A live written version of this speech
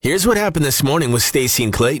Here's what happened this morning with Stacey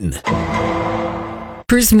and Clayton.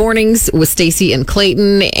 Cruise Mornings with Stacey and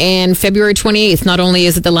Clayton. And February 28th, not only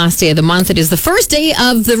is it the last day of the month, it is the first day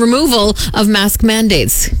of the removal of mask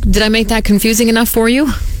mandates. Did I make that confusing enough for you?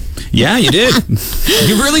 Yeah, you did.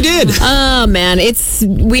 You really did. Oh, man.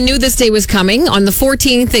 We knew this day was coming. On the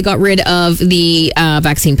 14th, they got rid of the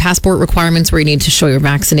vaccine passport requirements where you need to show you're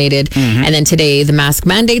vaccinated. Mm-hmm. And then today, the mask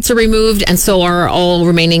mandates are removed, and so are all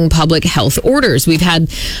remaining public health orders. We've had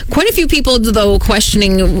quite a few people, though,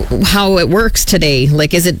 questioning how it works today.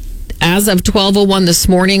 Like, is it as of 12:01 this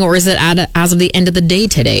morning, or is it as of the end of the day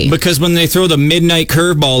today? Because when they throw the midnight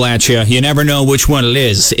curveball at you, you never know which one it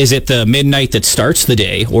is. Is it the midnight that starts the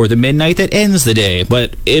day or the midnight that ends the day?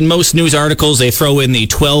 But in most news articles, they throw in the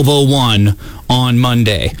 12:01 on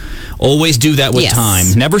Monday. Always do that with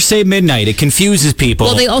time. Never say midnight. It confuses people.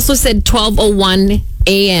 Well, they also said 12:01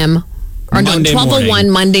 a.m. Or no, 12:01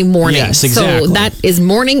 Monday morning. Yes, exactly. So that is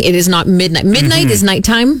morning. It is not midnight. Midnight is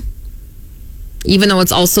nighttime. Even though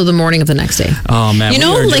it's also the morning of the next day. Oh, man. You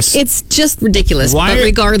know, it's just ridiculous. But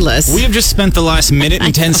regardless. We have just spent the last minute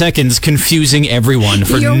and 10 seconds confusing everyone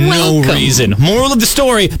for no reason. Moral of the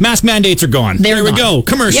story, mask mandates are gone. There we go.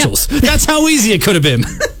 Commercials. Yep. That's how easy it could have been.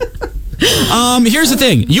 Here's the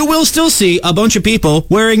thing. You will still see a bunch of people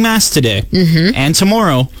wearing masks today. Mm-hmm. And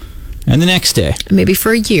tomorrow. And the next day. Maybe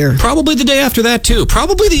for a year. Probably the day after that, too.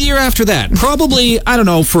 Probably the year after that. Probably, I don't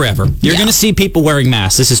know, forever. You're going to see people wearing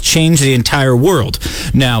masks. This has changed the entire world.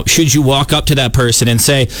 Now, should you walk up to that person and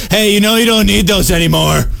say, hey, you know you don't need those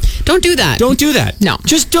anymore? Don't do that. Don't do that. No.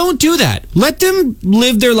 Just don't do that. Let them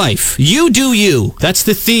live their life. You do you. That's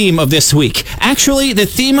the theme of this week. Actually, the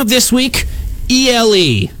theme of this week,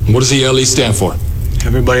 ELE. What does ELE stand for?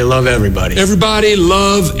 Everybody love everybody. Everybody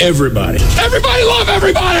love everybody. Everybody love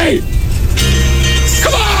everybody!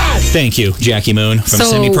 Come on! Thank you, Jackie Moon from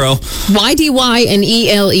Semi-Pro. YDY and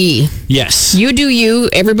ELE. Yes. You do you,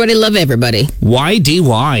 everybody love everybody.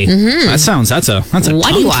 YDY. Mm-hmm. That's a tongue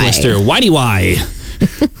twister. YDY.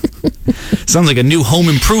 Sounds like a new home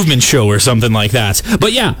improvement show or something like that.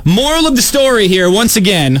 But yeah, moral of the story here, once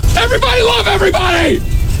again. Everybody love everybody!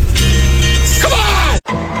 Come on!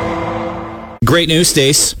 Great news,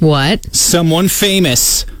 Stace. What? Someone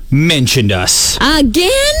famous mentioned us.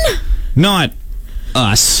 Again? Not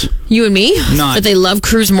us. You and me? Not that they love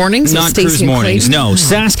Cruise Mornings? Not Cruise Mornings. No,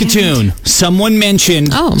 Saskatoon. Someone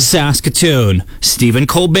mentioned Saskatoon. Stephen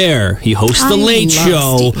Colbert. He hosts The Late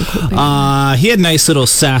Show. He had a nice little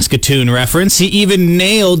Saskatoon reference. He even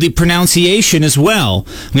nailed the pronunciation as well.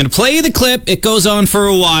 I'm going to play you the clip. It goes on for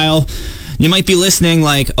a while. You might be listening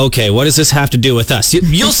like, okay, what does this have to do with us?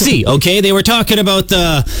 You'll see, okay? They were talking about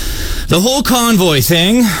the whole convoy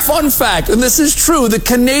thing. Fun fact, and this is true, the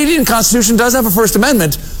Canadian Constitution does have a First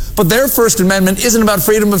Amendment, but their First Amendment isn't about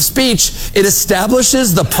freedom of speech. It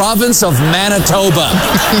establishes the province of Manitoba.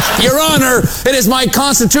 Your Honor, it is my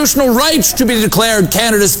constitutional right to be declared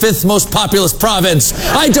Canada's 5th most populous province.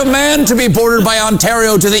 I demand to be bordered by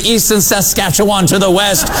Ontario to the east and Saskatchewan to the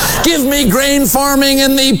west. Give me grain farming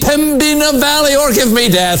in the Pembina Valley or give me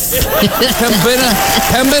death. Pembina?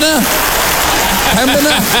 I don't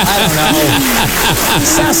know.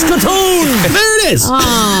 Saskatoon! There it is.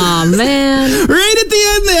 Aw, man. Right at the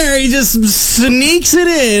end there, he just sneaks it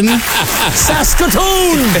in.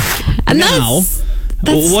 Saskatoon! And now,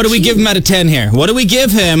 what do we give him out of 10 here? What do we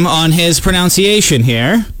give him on his pronunciation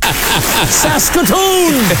here?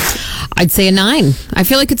 Saskatoon! I'd say a 9. I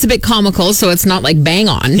feel like it's a bit comical, so it's not like bang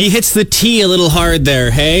on. He hits the T a little hard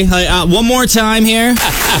there, hey? One more time here.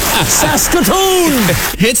 Saskatoon!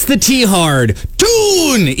 Hits the T hard.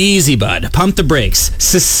 Toon! Easy, bud. Pump the brakes.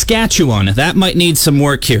 Saskatchewan. That might need some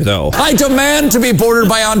work here, though. I demand to be bordered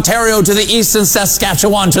by Ontario to the east and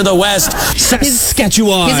Saskatchewan to the west.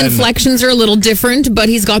 Saskatchewan. His inflections are a little different, but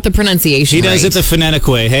he's got the pronunciation He does it the phonetic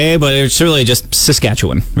way, hey? But it's really just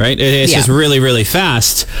Saskatchewan, right? It's just really, really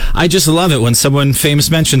fast. I just love it when someone famous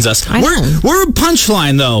mentions us. We're a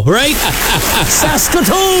punchline, though, right?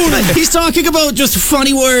 Saskatoon! He's talking about just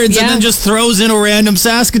funny words and then just throws in a random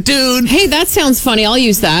Saskatoon. Hey, that sounds funny. I'll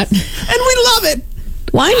use that. And we love it.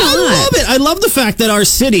 Why not? I love it. I love the fact that our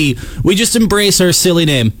city, we just embrace our silly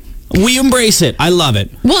name. We embrace it. I love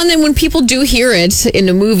it. Well, and then when people do hear it in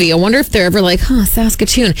a movie, I wonder if they're ever like,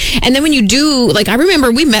 Saskatoon. And then when you do, like, I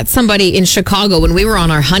remember we met somebody in Chicago when we were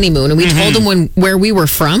on our honeymoon, and we told them where we were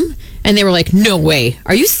from. And they were like, no way.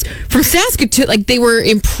 Are you from Saskatoon? Like, they were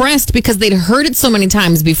impressed because they'd heard it so many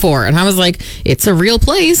times before. And I was like, it's a real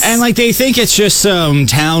place. And like, they think it's just some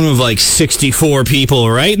town of like 64 people,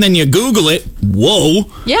 right? And then you Google it. Whoa.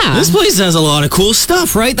 Yeah. This place has a lot of cool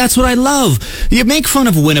stuff, right? That's what I love. You make fun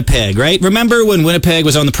of Winnipeg, right? Remember when Winnipeg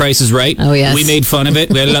was on The Price is Right? Oh, yes. We made fun of it.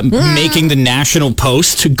 We ended up making the National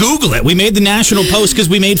Post. Google it. We made the National Post because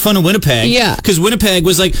we made fun of Winnipeg. Yeah. Because Winnipeg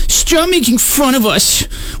was like, stop making fun of us.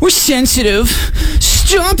 We're sensitive.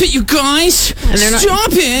 Stop it, you guys.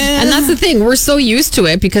 Stop it. And that's the thing. We're so used to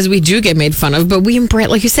it because we do get made fun of, but we embrace,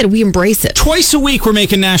 like you said, we embrace it. Twice a week we're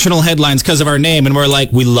making national headlines because of our name, and we're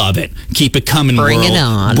like, we love it. Keep it coming, Bring world. it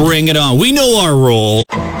on. Bring it on. We know our role.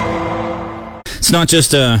 It's not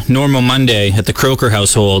just a normal Monday at the Croker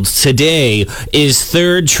household. Today is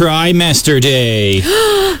third trimester day.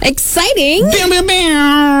 Exciting. Bam, bam,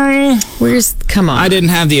 bam. Come on. I didn't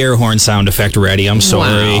have the air horn sound effect ready. I'm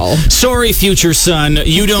sorry. Wow. Sorry, future son.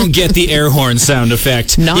 You don't get the air horn sound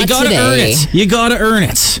effect. Not you gotta today. earn it. You gotta earn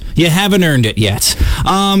it. You haven't earned it yet.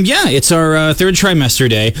 Yeah, it's our third trimester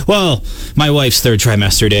day. Well, my wife's third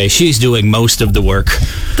trimester day. She's doing most of the work.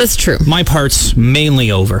 That's true. My part's mainly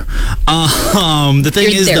over. The thing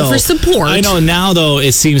You're is, there though, for support. I know now, though,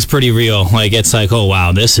 it seems pretty real. Like, it's like, oh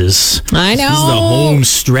wow, this is I know. This is the home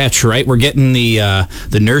stretch, right? We're getting the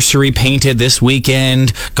nursery painted this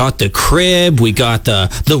weekend. Got the crib. We got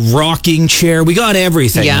the rocking chair. We got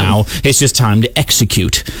everything now. It's just time to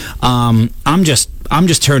execute. I'm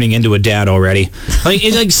just turning into a dad already. Like,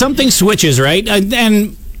 it's like something switches, right?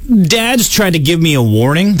 And Dad's tried to give me a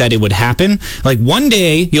warning that it would happen. Like, one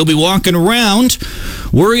day you'll be walking around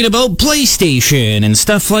worried about PlayStation and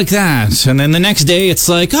stuff like that. And then the next day it's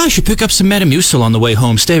like, oh, I should pick up some Metamucil on the way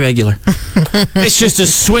home. Stay regular. It's just a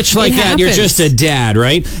switch like that. You're just a dad,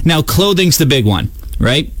 right? Now, clothing's the big one.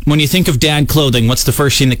 Right? When you think of dad clothing, what's the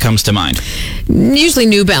first thing that comes to mind? Usually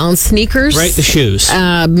New Balance sneakers. Right, the shoes.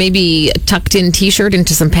 Maybe a tucked-in T-shirt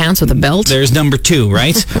into some pants with a belt. There's number 2,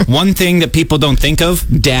 right? One thing that people don't think of,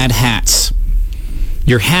 dad hats.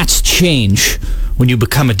 Your hats change when you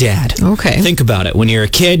become a dad. Okay. Think about it. When you're a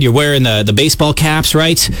kid, you're wearing the baseball caps,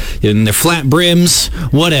 right? And they're flat brims,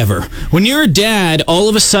 whatever. When you're a dad, all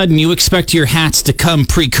of a sudden you expect your hats to come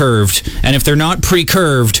pre-curved. And if they're not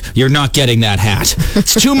pre-curved, you're not getting that hat.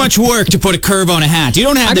 It's too much work to put a curve on a hat. You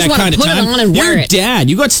don't have that kind of time. It on and you're wear a dad.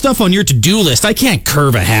 You got stuff on your to-do list. I can't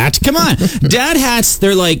curve a hat. Come on. Dad hats,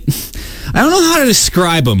 they're like, I don't know how to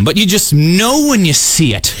describe them, but you just know when you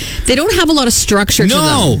see it. They don't have a lot of structure to them.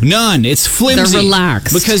 No, none. It's flimsy. They're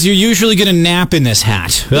relaxed. Because you're usually going to nap in this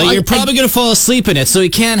hat. Like, you're probably going to fall asleep in it, so you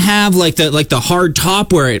can't have like the hard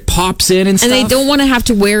top where it pops in and stuff. And they don't want to have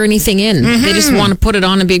to wear anything in. They just want to put it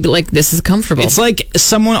on and be like, this is comfortable. It's like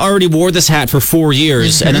someone already wore this hat for 4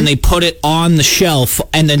 years, and then they put it on the shelf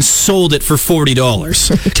and then sold it for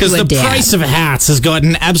 $40. Because the price of hats has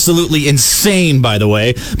gotten absolutely insane, by the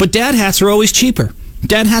way. But dad hats are always cheaper.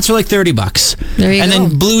 Dad hats are like $30. There you go.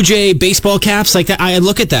 Then Blue Jay baseball caps, like that. I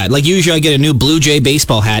look at that. Like, usually I get a new Blue Jay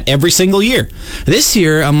baseball hat every single year. This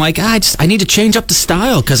year I'm like, I need to change up the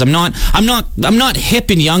style because I'm not hip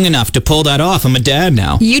and young enough to pull that off. I'm a dad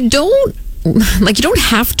now. You don't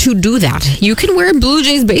have to do that. You can wear a Blue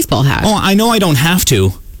Jays baseball hat. Oh, I know I don't have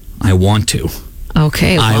to. I want to.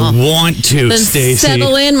 Okay, well, I want to, then Stacey.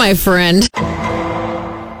 settle in, my friend.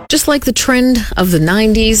 Just like the trend of the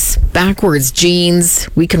 90s, backwards jeans,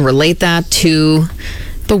 we can relate that to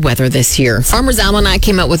the weather this year. Farmers Almanac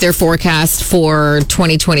came out with their forecast for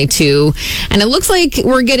 2022, and it looks like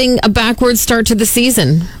we're getting a backwards start to the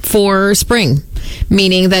season for spring,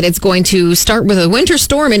 meaning that it's going to start with a winter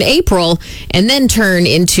storm in April and then turn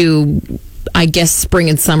into, I guess, spring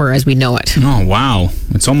and summer as we know it. Oh, wow.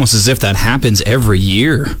 It's almost as if that happens every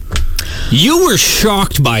year. You were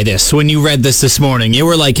shocked by this when you read this morning. You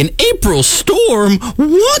were like, an April storm?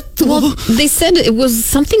 What? Well, they said it was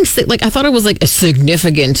something like, I thought it was like a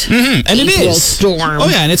significant and April it is. storm. Oh,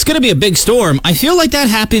 yeah, and it's going to be a big storm. I feel like that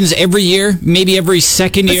happens every year, maybe every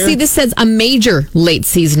second year. See, this says a major late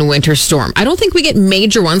season winter storm. I don't think we get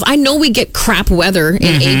major ones. I know we get crap weather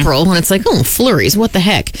in April when it's like, oh, flurries, what the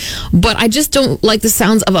heck? But I just don't like the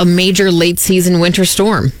sounds of a major late season winter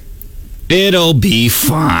storm. It'll be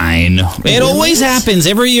fine. It always happens.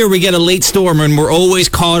 Every year we get a late storm and we're always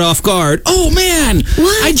caught off guard. Oh, man.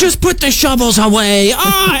 What? I just put the shovels away.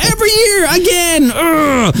 Every year again.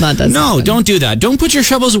 That doesn't happen. Don't do that. Don't put your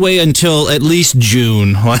shovels away until at least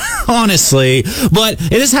June, honestly. But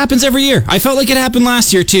it just happens every year. I felt like it happened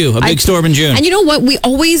last year, too. A big storm in June. And you know what?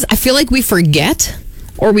 I feel like we forget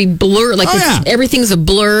or we blur, everything's a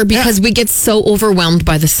blur because we get so overwhelmed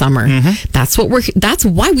by the summer. That's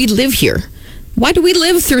why we live here. Why do we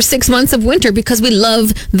live through 6 months of winter? Because we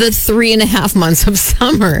love the 3.5 months of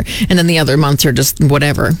summer. And then the other months are just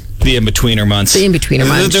whatever. The in-betweener months. The in-betweener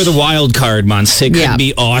months. They're the wild card months. It could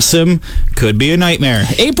be awesome. Could be a nightmare.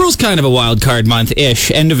 April's kind of a wild card month-ish.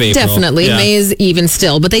 End of April. Definitely. Yeah. May is even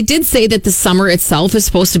still. But they did say that the summer itself is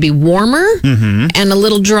supposed to be warmer and a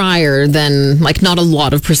little drier than, like, not a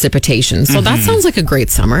lot of precipitation. So that sounds like a great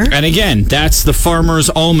summer. And again, that's the Farmer's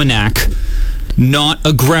Almanac, not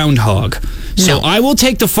a groundhog. So No. I will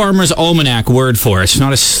take the Farmer's Almanac word for it. It's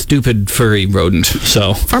not a stupid furry rodent.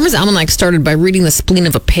 So Farmer's Almanac started by reading the spleen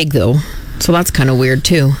of a pig, though. So that's kind of weird,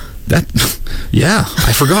 too. yeah,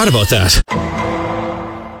 I forgot about that.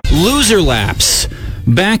 Loser laps.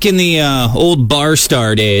 Back in the old Bar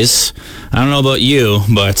Star days, I don't know about you,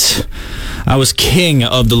 but I was king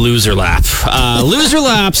of the loser lap. Loser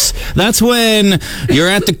laps, that's when you're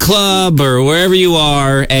at the club or wherever you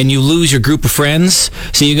are and you lose your group of friends.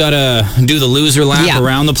 So you got to do the loser lap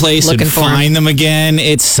around the place and find them again.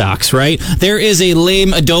 It sucks, right? There is a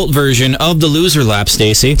lame adult version of the loser lap,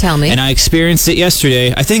 Stacey. Tell me. And I experienced it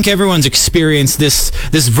yesterday. I think everyone's experienced this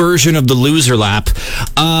version of the loser lap.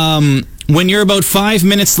 When you're about 5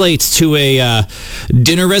 minutes late to a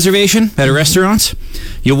dinner reservation at a restaurant,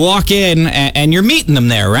 you walk in and you're meeting them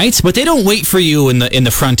there, right? But they don't wait for you in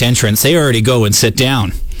the front entrance. They already go and sit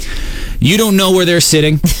down. You don't know where they're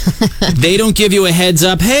sitting. They don't give you a heads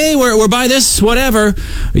up. Hey, we're by this, whatever.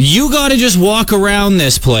 You got to just walk around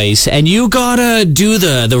this place, and you got to do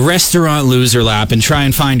the restaurant loser lap and try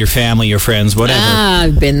and find your family, your friends, whatever.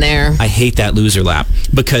 I've been there. I hate that loser lap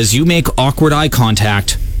because you make awkward eye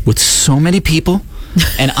contact with so many people.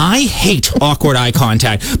 And I hate awkward eye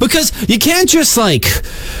contact because you can't just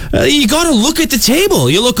you got to look at the table.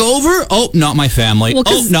 You look over, oh, not my family. Well,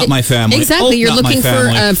 oh, not my family. Exactly. Oh, You're not my looking for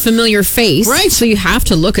family. a familiar face. Right. So you have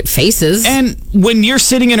to look at faces. And when you're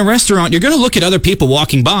sitting in a restaurant, you're going to look at other people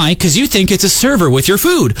walking by because you think it's a server with your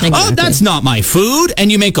food. Exactly. Oh, that's not my food. And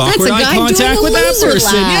you make awkward eye contact with that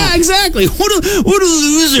person. Lap. Yeah, exactly. What a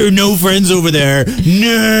loser. No friends over there.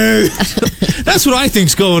 Nerd. That's what I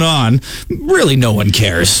think's going on. Really, no one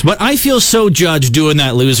cares. But I feel so judged doing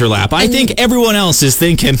that loser lap. I think everyone else is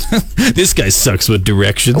thinking, this guy sucks with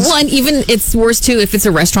directions. Well, and even it's worse, too, if it's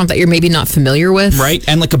a restaurant that you're maybe not familiar with. Right?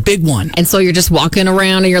 And like a big one. And so you're just walking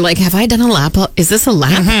around and you're like, have I done a lap? Is this a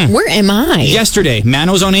lap? Where am I? Yesterday,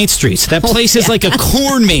 Mano's on 8th Street. That place is like a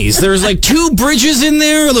corn maze. There's like 2 bridges in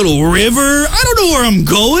there, a little river. I don't know where I'm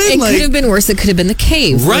going. It could have been worse. It could have been the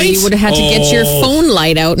cave. Right? Where you would have had to get your phone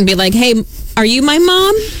light out and be like, hey, are you my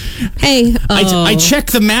mom? Hey. I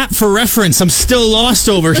checked the map for reference. I'm still lost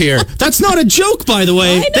over here. That's not a joke, by the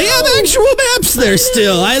way. They have actual maps there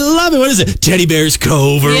still. I love it. What is it? Teddy Bear's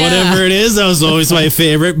Cove or whatever it is. That was always my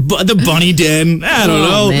favorite. The Bunny Den. I don't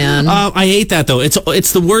know. Man. I hate that, though.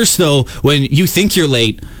 It's the worst, though, when you think you're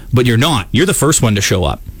late, but you're not. You're the first one to show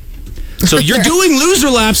up. So you're doing loser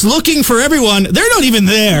laps looking for everyone. They're not even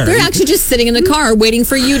there. They're actually just sitting in the car waiting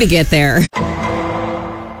for you to get there.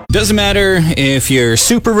 Doesn't matter if you're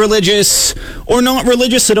super religious or not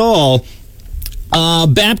religious at all.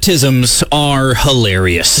 Baptisms are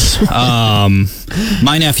hilarious.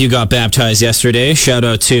 My nephew got baptized yesterday. Shout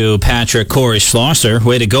out to Patrick Corey Schlosser.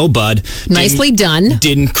 Way to go, bud. Nicely done.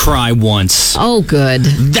 Didn't cry once. Oh, good.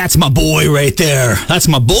 That's my boy right there. That's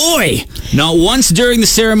my boy. Not once during the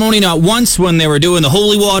ceremony, not once when they were doing the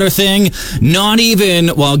holy water thing, not even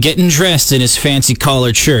while getting dressed in his fancy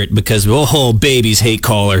collared shirt because, oh, babies hate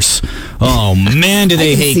collars. Oh, man, do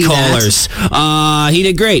they hate collars. He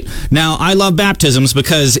did great. Now, I love baptisms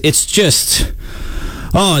because it's just,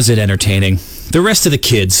 is it entertaining? The rest of the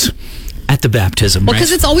kids at the baptism, Well, right?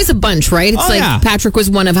 because it's always a bunch, right? It's Patrick was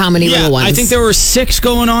one of how many little ones? I think there were 6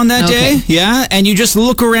 going on that day. Yeah, and you just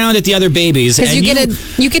look around at the other babies. Because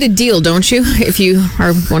you get a deal, don't you, if you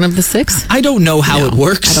are one of the 6? I don't know how it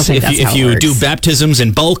works. I don't think that's if how it you works. do baptisms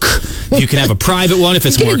in bulk, you can have a private one if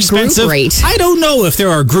it's You get more a group expensive. rate. I don't know if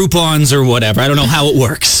there are Groupons or whatever. I don't know how it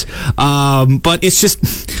works. But it's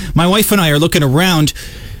just, my wife and I are looking around.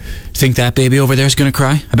 Think that baby over there is going to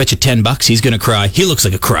cry? I bet you $10 he's going to cry. He looks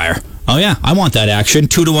like a crier. Oh, yeah, I want that action.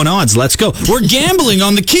 2-to-1 odds. Let's go. We're gambling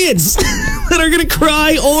on the kids that are going to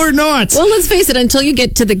cry or not. Well, let's face it, until you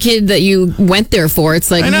get to the kid that you went there for, it's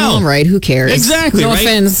like, all right, who cares? Exactly. No right?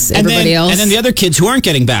 offense, everybody else. And then the other kids who aren't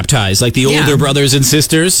getting baptized, like the older brothers and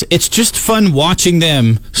sisters, it's just fun watching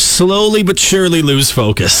them slowly but surely lose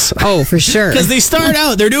focus. Oh, for sure. Because they start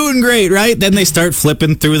out, they're doing great, right? Then they start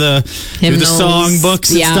flipping through the song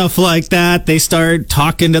books and stuff like that. They start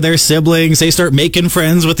talking to their siblings. They start making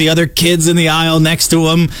friends with the other kids in the aisle next to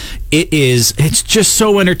them. It's just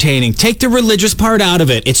so entertaining. Take the religious part out of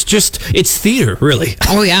it. It's theater, really.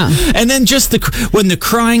 Oh, yeah. And then just when the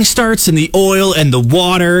crying starts and the oil and the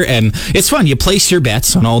water, and it's fun. You place your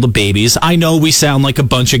bets on all the babies. I know we sound like a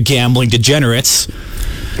bunch of gambling degenerates.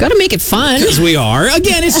 Got to make it fun. Because we are.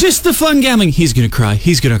 Again, it's just the fun gambling. He's going to cry.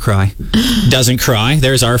 He's going to cry. Doesn't cry.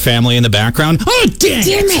 There's our family in the background. Oh, damn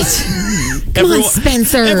it. Come on,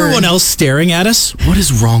 Spencer. Everyone else staring at us. What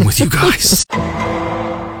is wrong with you guys?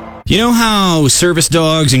 You know how service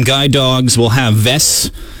dogs and guide dogs will have vests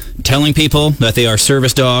telling people that they are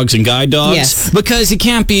service dogs and guide dogs? Yes. Because you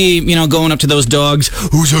can't be, going up to those dogs,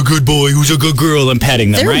 who's a good boy, who's a good girl, and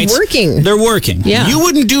petting them, right? They're working. Yeah. You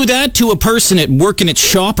wouldn't do that to a person working at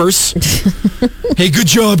Shoppers. Hey, good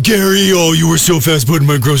job, Gary. Oh, you were so fast putting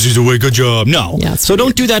my groceries away. Good job. No. Yeah, so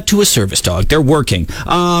don't do that to a service dog. They're working.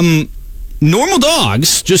 Normal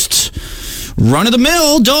dogs, just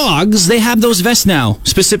run-of-the-mill dogs, they have those vests now,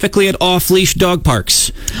 specifically at off-leash dog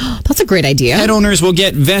parks. That's a great idea. Pet owners will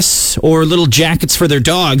get vests or little jackets for their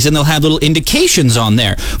dogs, and they'll have little indications on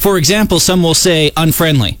there. For example, some will say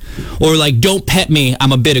unfriendly, or like, don't pet me,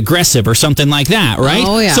 I'm a bit aggressive, or something like that, right?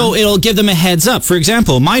 Oh, yeah. So it'll give them a heads up. For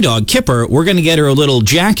example, my dog, Kipper, we're going to get her a little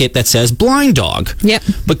jacket that says blind dog. Yep.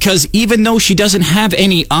 Because even though she doesn't have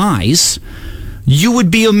any eyes, you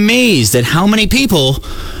would be amazed at how many people...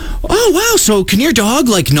 Oh, wow, so can your dog,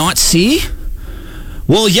 not see?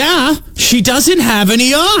 Well, yeah, she doesn't have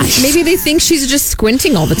any eyes. Maybe they think she's just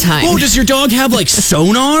squinting all the time. Oh, does your dog have,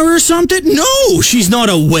 sonar or something? No, she's not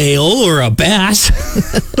a whale or a bass.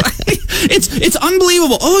 It's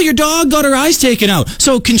unbelievable. Oh, your dog got her eyes taken out.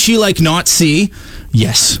 So can she, not see?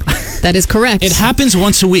 Yes. That is correct. It happens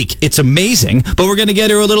once a week. It's amazing, but we're going to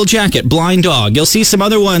get her a little jacket, blind dog. You'll see some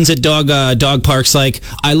other ones at dog parks like,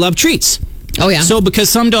 I love treats. Oh, yeah. So because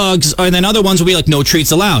some dogs, and then other ones will be like, no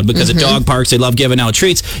treats allowed. Because at dog parks, they love giving out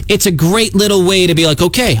treats. It's a great little way to be like,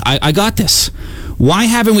 okay, I got this. Why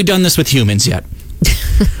haven't we done this with humans yet?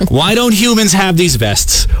 Why don't humans have these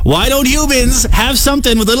vests? Why don't humans have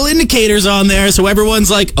something with little indicators on there so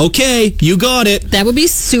everyone's like, okay, you got it? That would be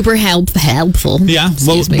super helpful. Yeah?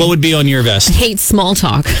 What would be on your vest? I hate small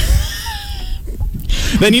talk.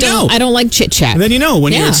 Then you know. I don't like chit chat. Then you know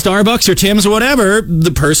when you're at Starbucks or Tim's or whatever,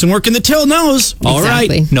 the person working the till knows. All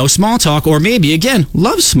right, no small talk, or maybe again,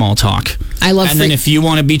 loves small talk. I love. And then if you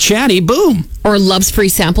want to be chatty, boom. Or loves free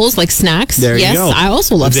samples like snacks. There you go. Yes, I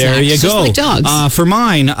also love snacks. There you go. Just like dogs. For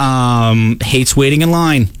mine, hates waiting in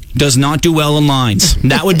line. Does not do well in lines.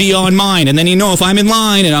 That would be on mine. And then, if I'm in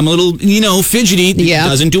line and I'm a little, fidgety,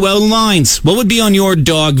 doesn't do well in lines. What would be on your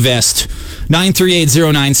dog vest?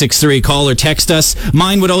 938-0963. Call or text us.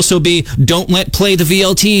 Mine would also be, don't let play the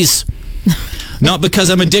VLTs. Not because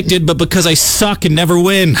I'm addicted, but because I suck and never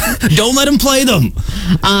win. Don't let him play them.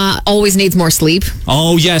 Always needs more sleep.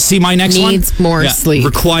 Oh, yeah. See my next one? Needs more sleep.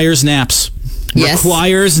 Requires naps. Yes.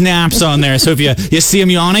 Requires naps on there. So if you see him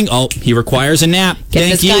yawning, he requires a nap. Get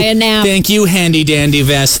this guy a nap. Thank you, handy dandy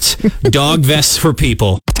vest. Dog vests for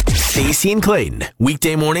people. Stacey and Clayton,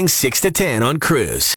 weekday mornings 6 to 10 on Cruise.